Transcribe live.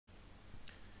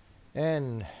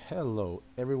And hello,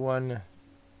 everyone.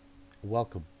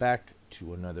 Welcome back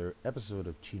to another episode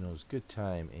of Chino's Good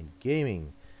Time and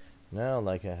Gaming. Now,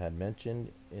 like I had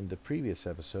mentioned in the previous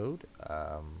episode,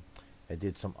 I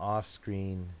did some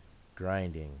off-screen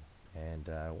grinding, and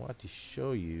I want to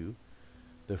show you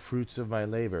the fruits of my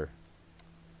labor.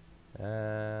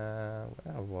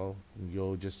 Well,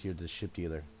 you'll just hear the ship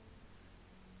dealer,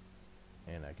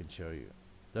 and I can show you.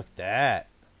 Look at that,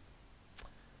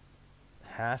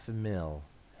 half a mil,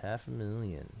 half a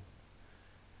million.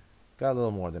 Got a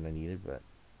little more than I needed, but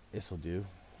this will do.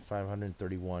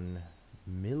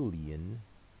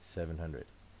 531,700,000.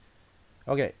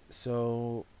 Okay,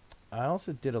 so I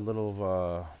also did a little of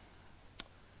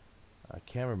I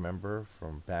can't remember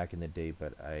from back in the day,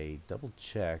 but I double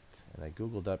checked and I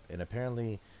googled up, and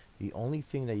apparently the only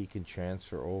thing that you can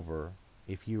transfer over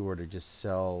if you were to just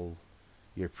sell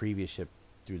your previous ship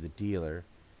through the dealer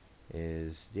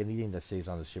is anything that stays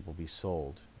on the ship will be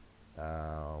sold.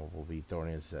 Will be thrown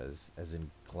in as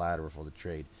in collateral for the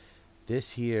trade.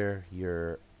 This here,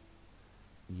 your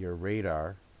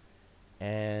radar,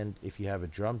 and if you have a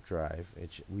jump drive,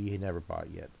 which we never bought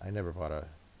yet. I never bought a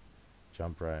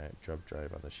jump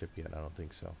drive on the ship yet. I don't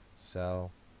think so.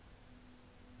 Sell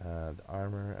the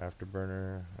armor,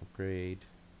 afterburner, upgrade.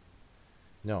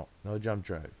 No jump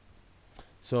drive.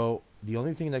 So the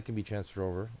only thing that can be transferred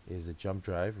over is the jump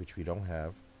drive, which we don't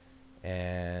have,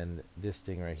 and this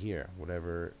thing right here,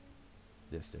 whatever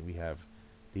this thing we have,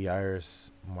 the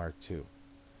Iris Mark II.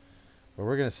 But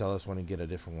we're gonna sell this one and get a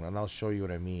different one, and I'll show you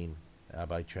what I mean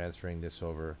by transferring this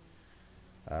over.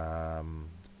 Um,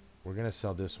 we're gonna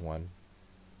sell this one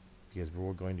because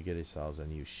we're going to get ourselves a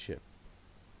new ship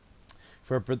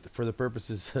for the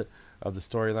purposes of the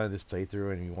storyline of this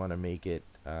playthrough, and we want to make it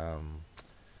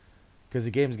because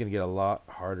the game is gonna get a lot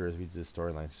harder as we do the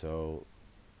storyline. So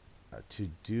to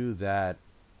do that,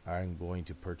 I'm going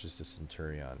to purchase the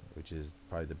Centurion, which is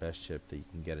probably the best ship that you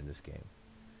can get in this game.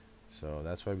 So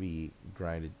that's why we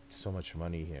grinded so much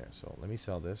money here. So let me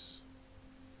sell this.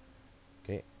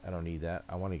 Okay, I don't need that.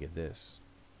 I want to get this,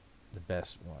 the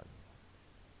best one.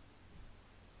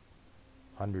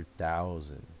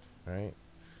 100,000, right?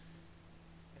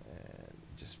 And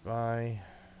just buy.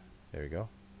 There we go.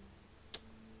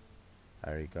 I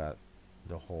already got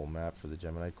the whole map for the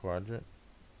Gemini quadrant.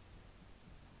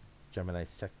 Gemini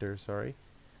sector, sorry.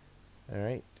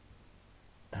 Alright.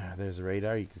 There's the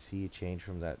radar. You can see it change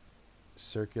from that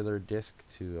circular disc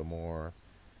to a more,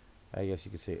 I guess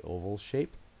you could say, oval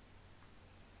shape.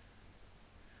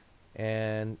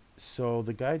 And so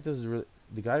the guy the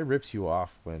guy rips you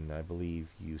off when I believe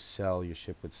you sell your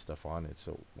ship with stuff on it.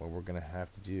 So what we're gonna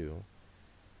have to do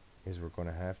is we're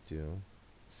gonna have to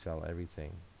sell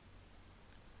everything.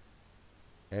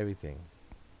 Everything.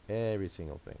 Every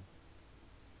single thing.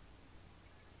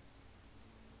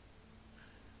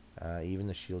 Even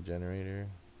the shield generator,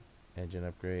 engine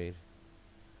upgrade,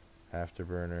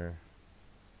 afterburner,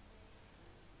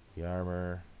 the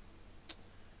armor,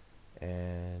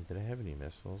 and did I have any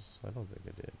missiles? I don't think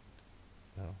I did.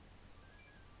 No.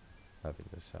 Nothing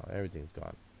to sell. Everything's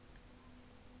gone.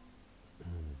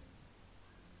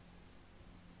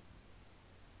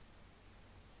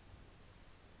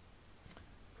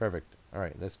 Perfect.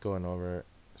 Alright, let's go on over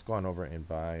and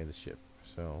buy the ship.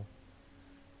 So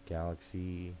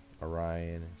Galaxy,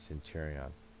 Orion,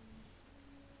 Centurion.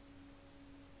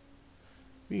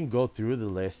 We can go through the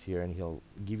list here and he'll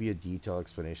give you a detailed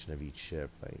explanation of each ship.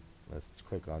 Like, let's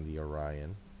click on the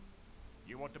Orion.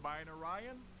 You want to buy an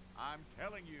Orion? I'm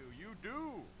telling you, you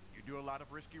do. You do a lot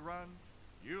of risky runs.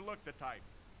 You look the type.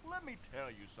 Let me tell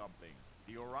you something.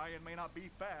 The Orion may not be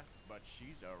fast, but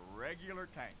she's a regular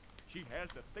tank. She has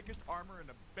the thickest armor and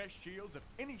the best shields of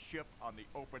any ship on the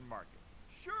open market.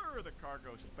 Sure, the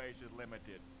cargo space is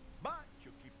limited, but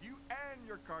she'll keep you and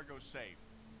your cargo safe.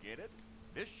 Get it?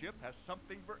 This ship has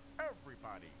something for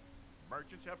everybody.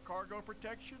 Merchants have cargo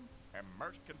protection, and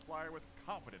mercs can fly her with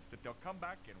confidence that they'll come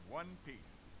back in one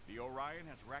piece. The Orion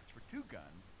has racks for 2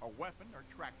 guns, a weapon or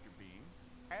tractor beam,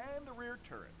 and a rear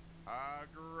turret. A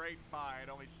great buy at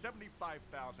only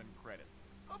 75,000 credits.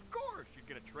 Of course, you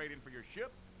get a trade-in for your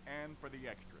ship and for the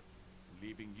extras,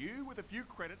 leaving you with a few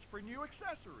credits for new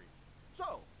accessories.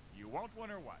 So, you want one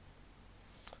or what?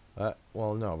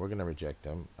 Well, no, we're gonna reject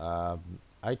them.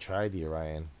 I tried the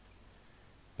Orion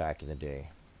back in the day.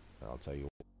 I'll tell you.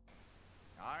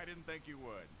 I didn't think you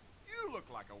would. You look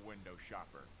like a window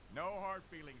shopper. No hard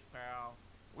feelings, pal.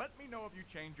 Let me know if you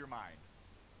change your mind.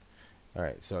 All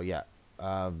right, so yeah,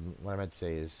 what I meant to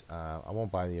say is I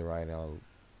won't buy the Orion. I'll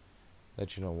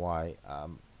let you know why.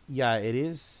 Yeah, it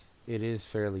is. It is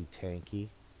fairly tanky.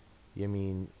 I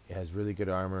mean, it has really good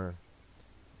armor,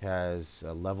 has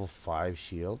level 5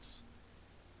 shields.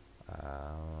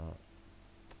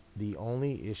 The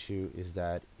only issue is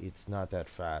that it's not that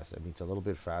fast. I mean, it's a little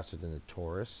bit faster than the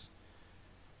Taurus,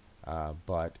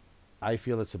 but I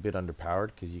feel it's a bit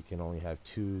underpowered because you can only have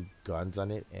 2 guns on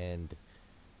it, and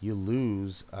you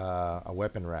lose a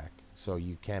weapon rack, so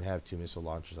you can't have 2 missile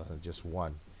launchers on it, just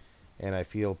one. And I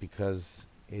feel because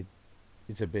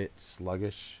it's a bit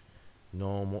sluggish,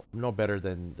 no better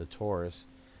than the Taurus.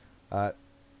 Uh,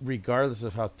 Regardless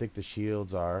of how thick the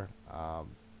shields are,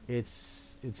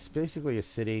 it's basically a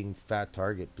sitting fat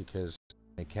target because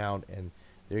they count and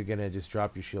they're gonna just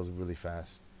drop your shields really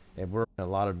fast. And we're in a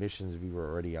lot of missions we were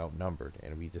already outnumbered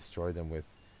and we destroyed them with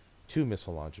 2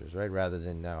 missile launchers, right, rather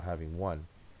than now having one.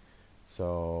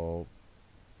 So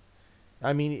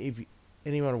I mean, if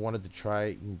anyone wanted to try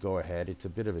it, you can go ahead. It's a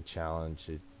bit of a challenge.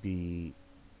 It'd be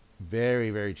very,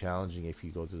 very challenging if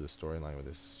you go through the storyline with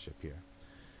this ship here.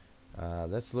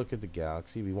 Let's look at the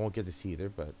Galaxy. We won't get this either,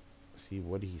 but see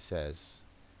what he says.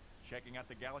 Checking out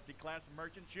the Galaxy class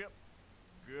merchant ship?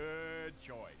 Good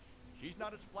choice. She's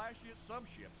not as flashy as some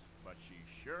ships, but she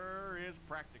sure is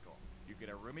practical. You get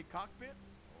a roomy cockpit,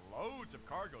 loads of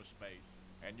cargo space,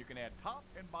 and you can add top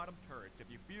and bottom turrets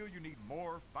if you feel you need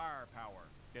more firepower.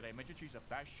 Did I mention she's a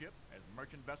fast ship as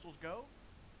merchant vessels go?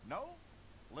 No?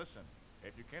 Listen,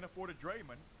 if you can't afford a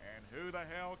drayman, and who the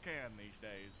hell can these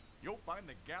days, you'll find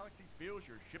the Galaxy fills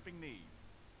your shipping needs.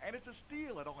 And it's a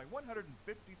steal at only $150,000.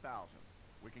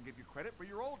 We can give you credit for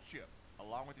your old ship,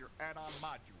 along with your add-on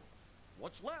modules.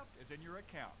 What's left is in your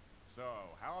account. So,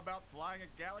 how about flying a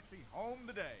Galaxy home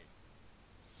today?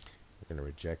 We're gonna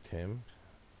reject him.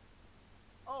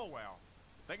 Oh well,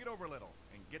 think it over a little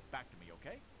and get back to me,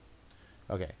 okay?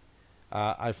 Okay.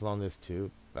 I've flown this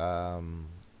too.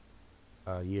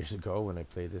 Years ago when I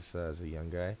played this as a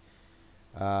young guy.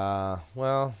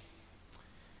 Well,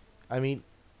 I mean,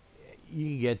 you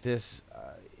can get this.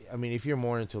 I mean, if you're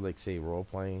more into like say role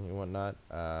playing and whatnot,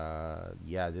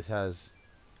 yeah, this has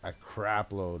a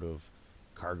crap load of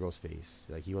cargo space.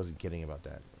 Like he wasn't kidding about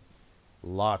that.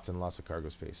 Lots and lots of cargo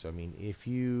space. So I mean, if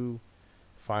you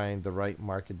find the right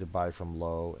market to buy from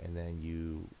low, and then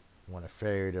you want to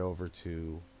ferry it over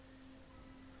to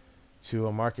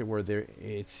a market where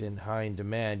it's in high in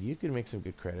demand, you can make some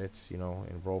good credits, you know,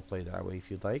 and role play that way if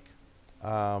you'd like.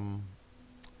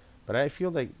 But I feel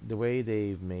like the way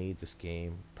they've made this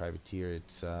game, Privateer,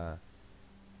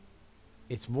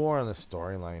 it's more on the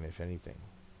storyline, if anything,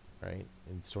 right?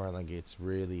 And the storyline gets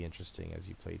really interesting as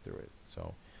you play through it.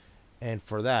 So, and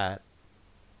for that,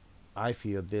 I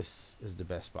feel this is the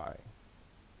best buy.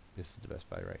 This is the best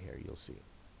buy right here. You'll see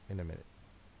in a minute.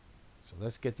 So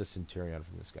let's get the Centurion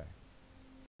from this guy.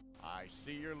 I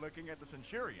see you're looking at the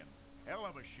Centurion. Hell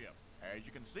of a ship. As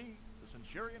you can see, the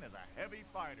Centurion is a heavy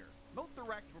fighter. Note the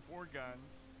racks for 4 guns,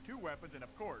 2 weapons, and of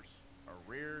course, a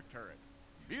rear turret.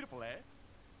 Beautiful, eh?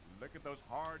 Look at those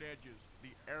hard edges,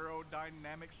 the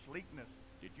aerodynamic sleekness.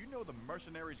 Did you know the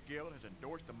Mercenaries Guild has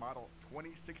endorsed the model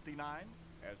 2069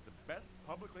 as the best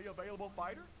publicly available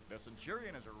fighter? The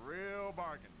Centurion is a real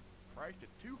bargain, priced at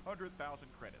 200,000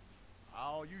 credits.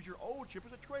 I'll use your old chip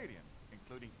as a trade-in,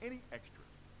 including any extras.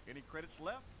 Any credits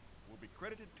left will be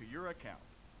credited to your account.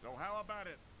 So how about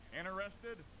it?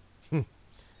 Interested?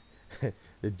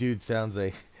 The dude sounds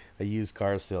like a used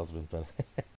car salesman, but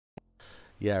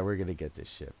yeah, we're gonna get this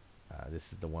ship.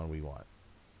 This is the one we want.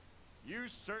 You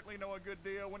certainly know a good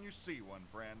deal when you see one,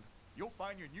 friend. You'll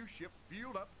find your new ship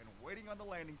fueled up and waiting on the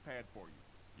landing pad for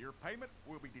you. Your payment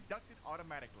will be deducted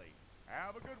automatically.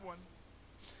 Have a good one.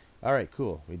 All right,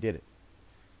 cool. We did it.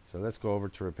 So let's go over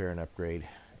to repair and upgrade,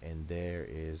 and there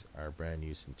is our brand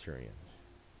new Centurion.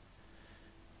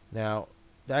 Now,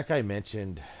 that guy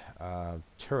mentioned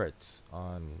turrets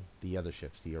on the other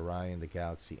ships, the Orion, the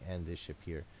Galaxy, and this ship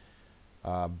here.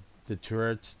 The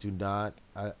turrets do not,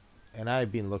 and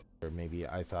I've been looking for, maybe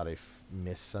I thought I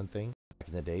missed something back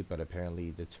in the day, but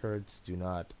apparently the turrets do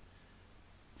not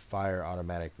fire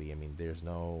automatically. I mean, there's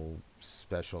no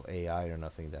special AI or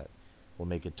nothing that will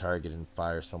make a target and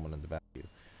fire someone in the back of you.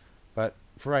 But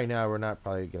for right now, we're not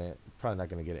probably not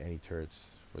gonna get any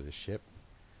turrets for the ship.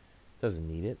 Doesn't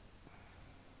need it.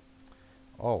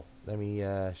 Oh, let me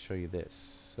show you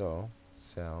this. So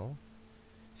sell.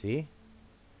 See,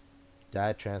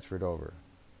 that transferred over,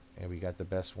 and we got the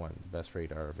best one, the best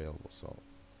radar available. So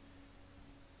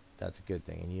that's a good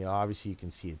thing. And you obviously you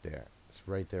can see it there. It's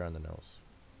right there on the nose.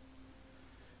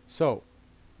 So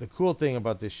the cool thing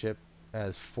about this ship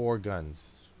has 4 guns,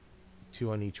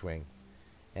 2 on each wing.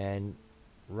 And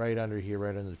right under here,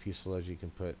 right under the fuselage, you can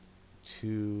put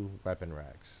 2 weapon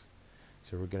racks.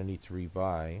 So we're going to need to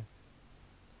rebuy.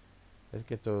 Let's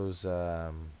get those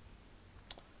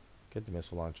Get the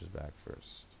missile launchers back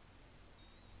first.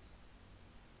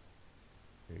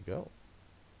 There you go.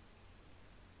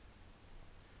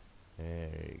 There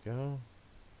you go.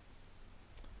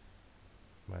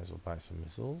 Might as well buy some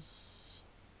missiles.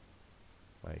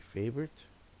 My favorite.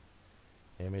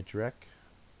 Image wreck.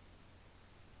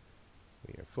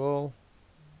 We are full.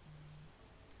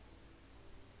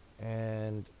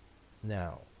 And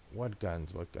now, what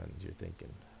guns? What guns you're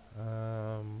thinking?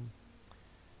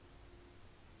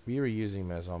 We were using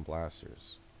Maison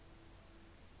blasters.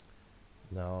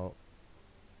 Now,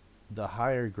 the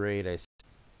higher grade I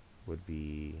would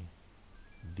be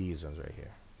these ones right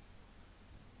here.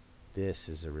 This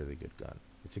is a really good gun.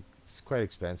 It's quite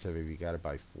expensive if you gotta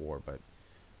buy 4, but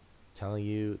telling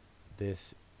you,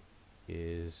 this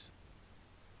is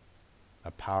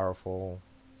a powerful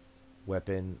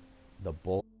weapon. The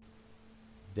bolt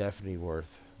definitely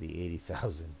worth the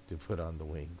 80,000 to put on the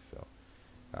wings. So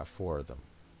 4 of them.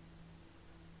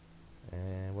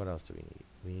 And what else do we need?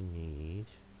 We need,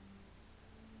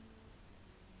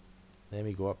 let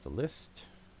me go up the list.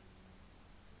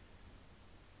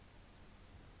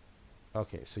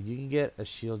 Okay, so you can get a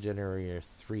shield generator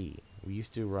 3. We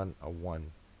used to run a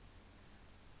 1.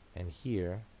 And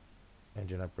here,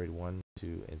 engine upgrade 1,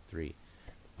 2, and 3.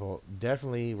 Well,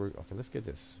 definitely, okay, let's get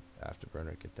this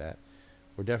afterburner, get that.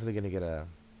 We're definitely going to get a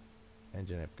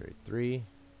engine upgrade 3.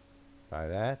 Buy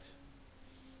that.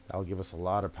 That'll give us a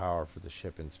lot of power for the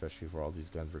ship, and especially for all these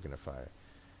guns we're going to fire.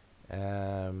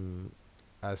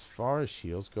 As far as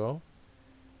shields go,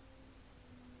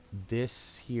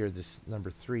 this here, this number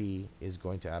 3, is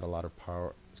going to add a lot of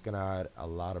power. It's going to add a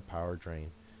lot of power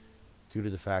drain due to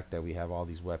the fact that we have all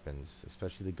these weapons,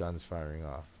 especially the guns firing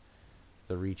off.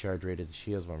 The recharge rate of the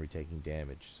shields when we're taking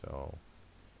damage. So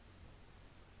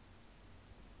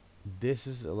this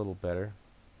is a little better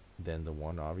than the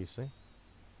 1, obviously.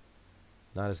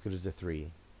 Not as good as the 3,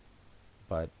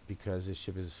 but because this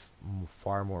ship is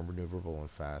far more maneuverable and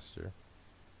faster,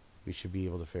 we should be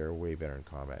able to fare way better in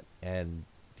combat. And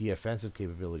the offensive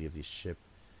capability of this ship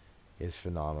is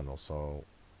phenomenal, so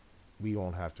we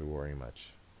won't have to worry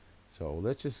much. So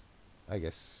let's just, I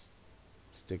guess,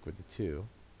 stick with the 2,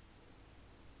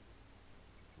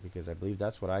 because I believe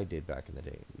that's what I did back in the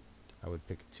day. I would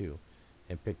pick a 2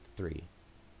 and pick the 3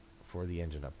 for the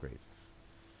engine upgrade.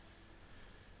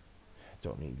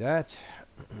 Don't need that.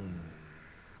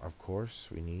 Of course,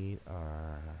 we need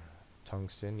our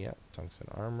tungsten. Yep, tungsten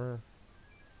armor.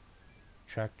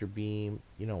 Tractor beam.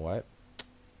 You know what?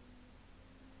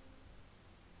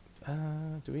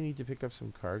 Do we need to pick up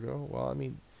some cargo? Well, I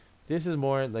mean, this is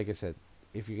more, like I said,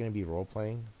 if you're going to be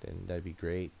role-playing, then that'd be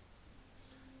great.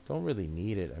 Don't really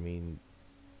need it. I mean,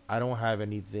 I don't have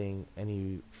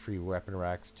any free weapon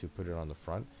racks to put it on the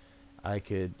front. I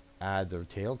could add the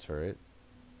tail turret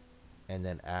and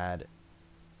then add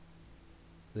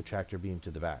the tractor beam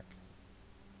to the back.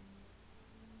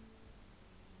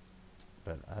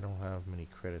 But I don't have many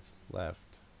credits left.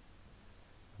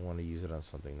 I want to use it on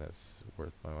something that's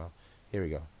worth my while. Here we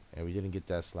go. And we didn't get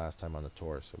that last time on the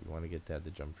tour, so we want to get that, the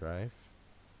jump drive.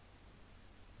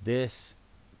 This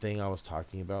thing I was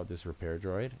talking about, this repair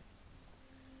droid,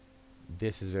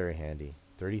 this is very handy.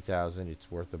 30,000,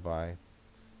 it's worth the buy.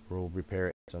 We'll repair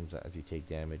it sometimes as you take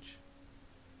damage.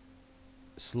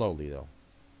 Slowly though.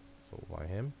 So we'll buy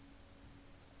him.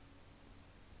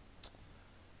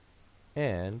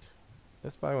 And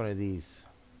let's buy one of these.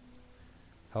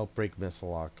 Help break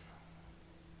missile lock.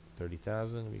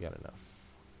 30,000, we got enough.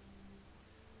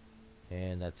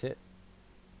 And that's it.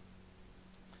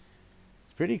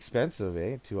 It's pretty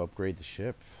expensive, to upgrade the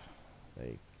ship.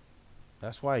 Like,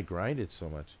 that's why I grinded so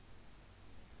much.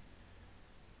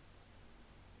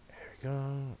 There we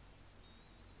go.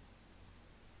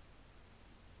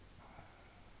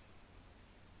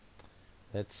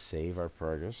 Let's save our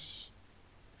progress.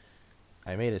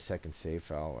 I made a second save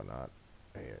file or not.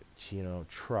 Chino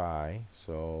try.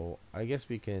 So I guess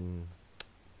we can.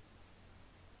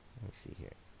 Let me see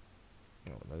here.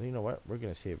 No, you know what? We're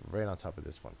gonna save right on top of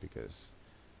this one because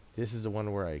this is the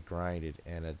one where I grinded,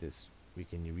 and at this we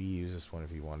can reuse this one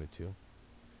if you wanted to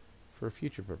for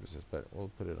future purposes. But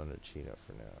we'll put it under Chino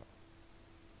for now.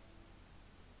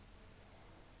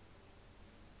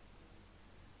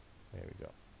 There we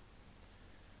go.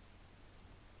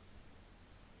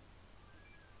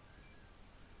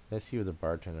 Let's see what the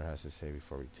bartender has to say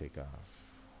before we take off.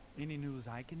 Any news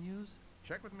I can use?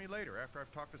 Check with me later after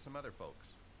I've talked to some other folks.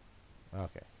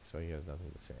 Okay, so he has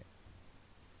nothing to say.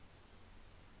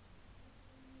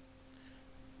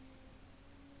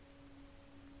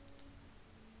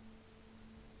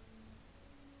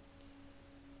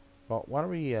 Well, why don't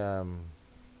we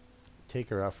take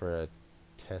her out for a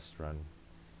test run.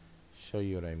 Show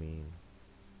you what I mean.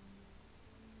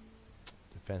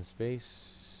 Defense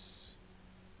base.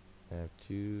 I have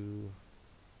 2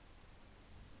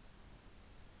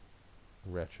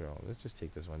 retro. Let's just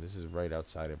take this one. This is right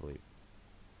outside, I believe.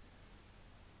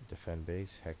 Defend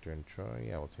base, Hector and Troy.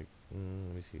 Yeah, we'll take.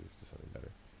 Let me see if there's something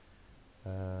better.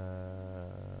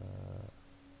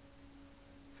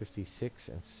 56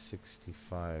 and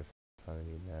 65. Probably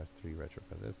need to have 3 retro.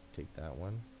 Let's take that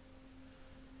one.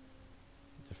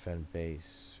 Defend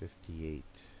base, 58.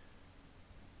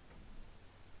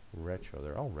 Retro.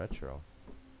 They're all retro.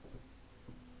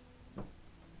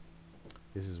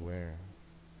 This is where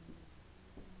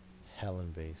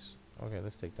Helen base. Okay,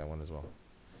 let's take that one as well.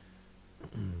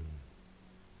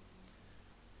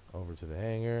 Over to the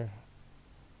hangar.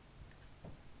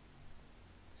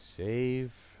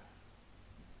 Save.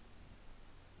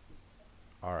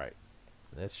 Alright.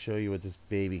 Let's show you what this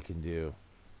baby can do.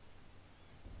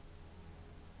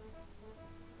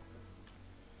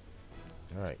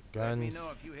 Alright, guns. Let me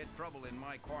know if you hit trouble in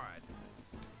my quad.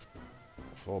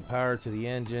 Full power to the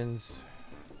engines.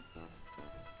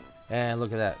 And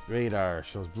look at that. Radar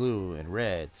shows blue and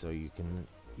red, so you can,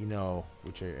 you know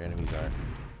which your enemies are.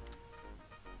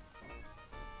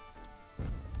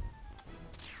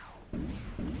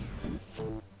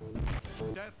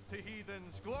 Death to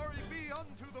heathens, glory be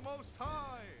unto the Most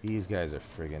High. These guys are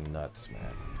friggin' nuts,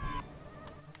 man.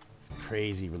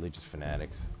 Crazy religious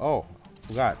fanatics. Oh,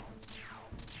 forgot.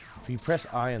 If you press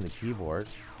I on the keyboard,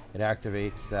 it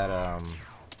activates that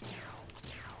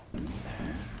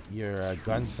your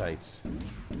gun sights.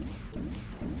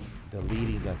 The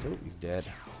leading guns. Oh, he's dead.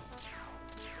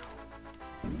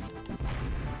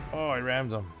 Oh, I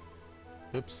rammed him.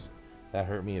 Oops, that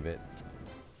hurt me a bit.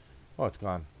 Oh, it's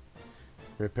gone.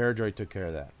 Repair droid took care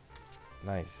of that.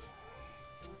 Nice.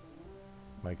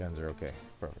 My guns are okay.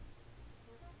 Perfect.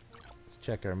 Let's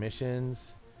check our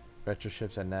missions. Retro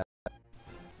ships at nav.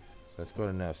 So let's go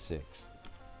to nav 6.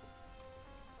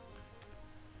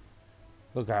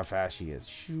 Look how fast she is.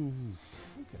 Shoo.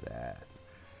 Look at that.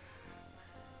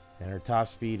 And her top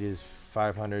speed is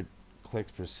 500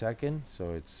 clicks per second.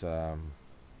 So it's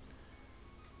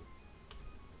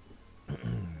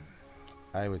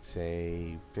I would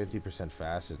say 50%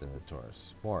 faster than the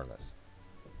Taurus, more or less.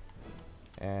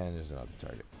 And there's another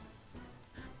target.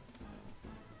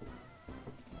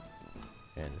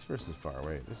 And this person's far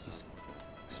away. Let's just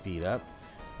speed up.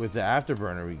 With the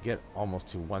afterburner, we get almost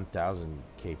to 1,000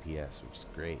 kps, which is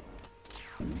great.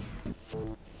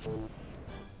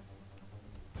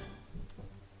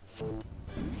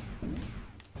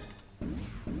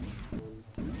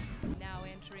 Now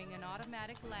entering an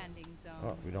automatic landing zone.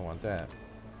 Oh, we don't want that.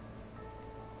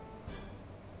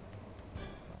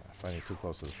 Finding too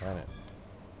close to the planet.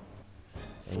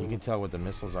 And you can tell what the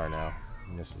missiles are now.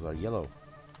 The missiles are yellow.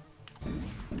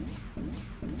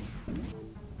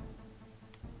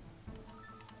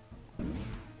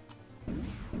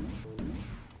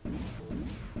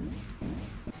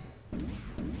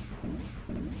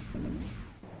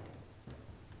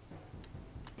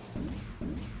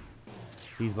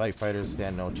 These light fighters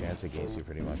stand no chance against you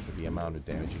pretty much with the amount of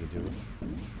damage you can do.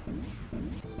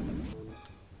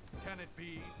 Can it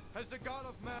be? Has the god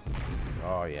of math...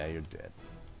 Oh yeah, you're dead.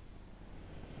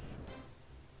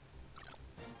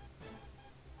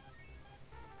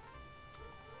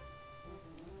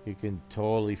 You can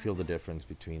totally feel the difference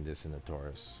between this and the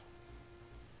Taurus.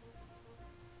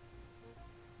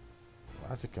 Well,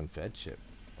 that's a Confed ship.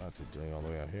 What's it doing all the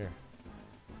way out here?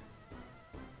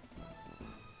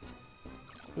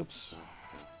 Oops.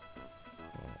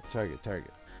 Target,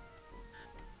 target.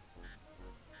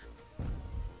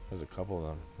 There's a couple of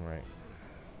them, right.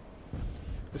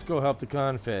 Let's go help the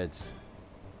Confeds.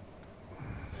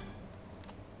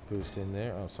 Boost in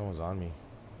there. Oh, someone's on me.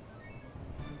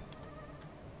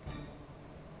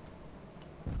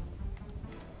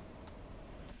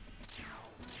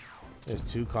 There's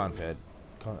 2 Confed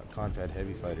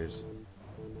heavy fighters.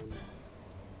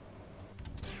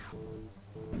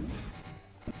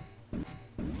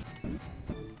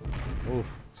 Oof,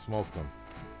 smoked them.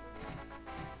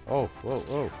 Oh, whoa,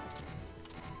 whoa.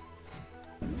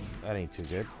 That ain't too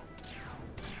good.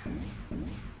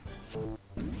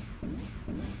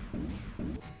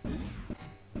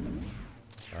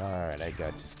 Alright, I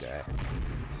got this guy.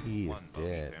 He is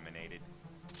dead.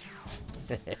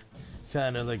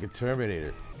 Sounded like a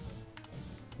Terminator.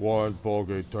 One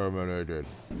bogey terminated.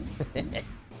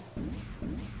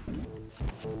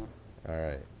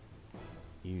 Alright.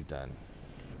 He's done.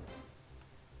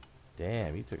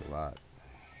 Damn, he took a lot.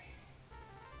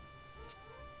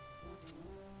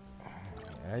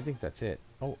 I think that's it.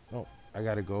 Oh, no. I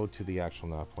gotta go to the actual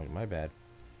nav point. My bad.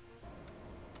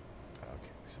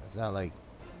 Okay, so it's not like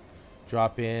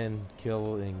drop in,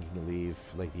 kill, and you can leave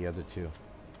like the other two.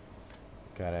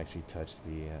 Gotta actually touch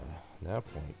the nav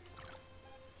point.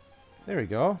 There we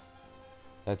go.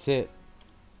 That's it.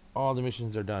 All the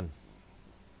missions are done.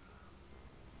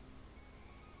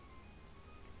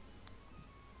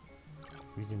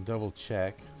 We can double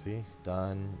check. See?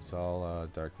 Done. It's all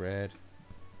dark red.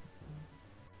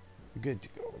 We're good to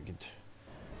go. We can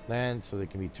land so they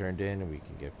can be turned in and we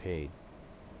can get paid.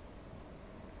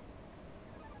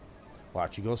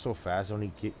 Watch, you go so fast,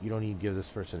 you don't even give this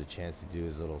person a chance to do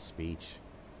his little speech.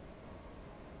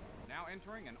 Now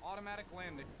entering an automatic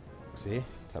landing. See?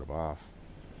 Cut him off.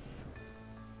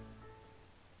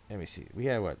 Let me see. We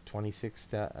had what,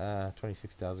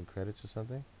 26,000 credits or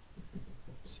something?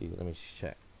 Let's see, let me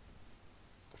check.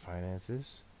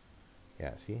 Finances.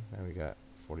 Yeah, see? Now we got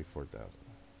 44,000.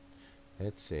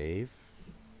 Let's save.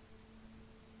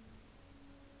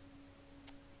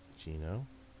 Chino.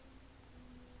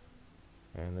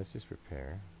 And let's just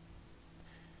repair.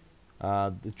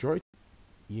 The droid,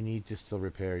 you need to still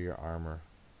repair your armor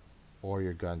or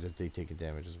your guns if they take a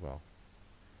damage as well.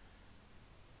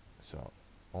 So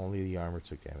only the armor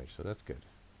took damage, so that's good.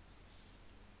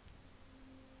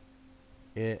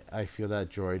 I feel that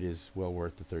droid is well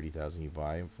worth the 30,000 you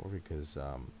buy him for, because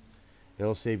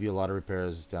it'll save you a lot of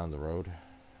repairs down the road.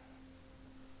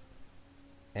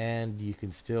 And you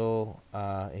can still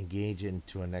engage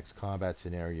into a next combat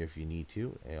scenario if you need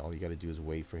to. And all you got to do is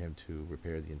wait for him to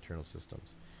repair the internal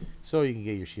systems. So you can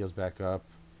get your shields back up,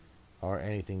 or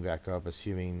anything back up,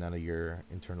 assuming none of your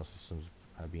internal systems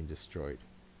have been destroyed.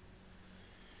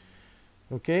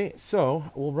 Okay, so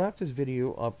we'll wrap this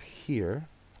video up here.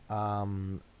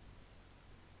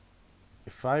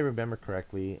 If I remember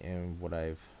correctly, and what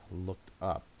I've looked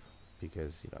up,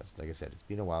 because, you know, like I said, it's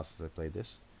been a while since I played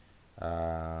this.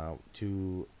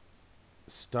 To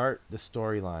start the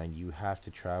storyline, you have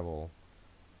to travel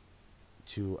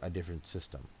to a different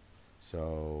system.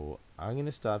 So I'm going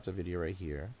to stop the video right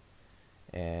here,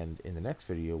 and in the next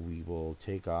video we will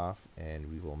take off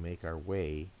and we will make our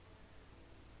way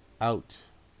out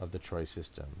of the Troy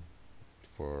system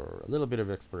for a little bit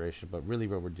of exploration. But really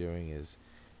what we're doing is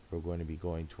we're going to be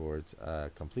going towards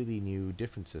a completely new,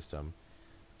 different system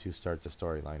to start the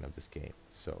storyline of this game.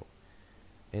 So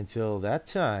until that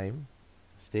time,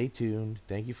 stay tuned.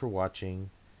 Thank you for watching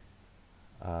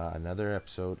another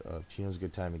episode of Chino's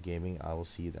Good Time and Gaming. I will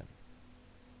see you then.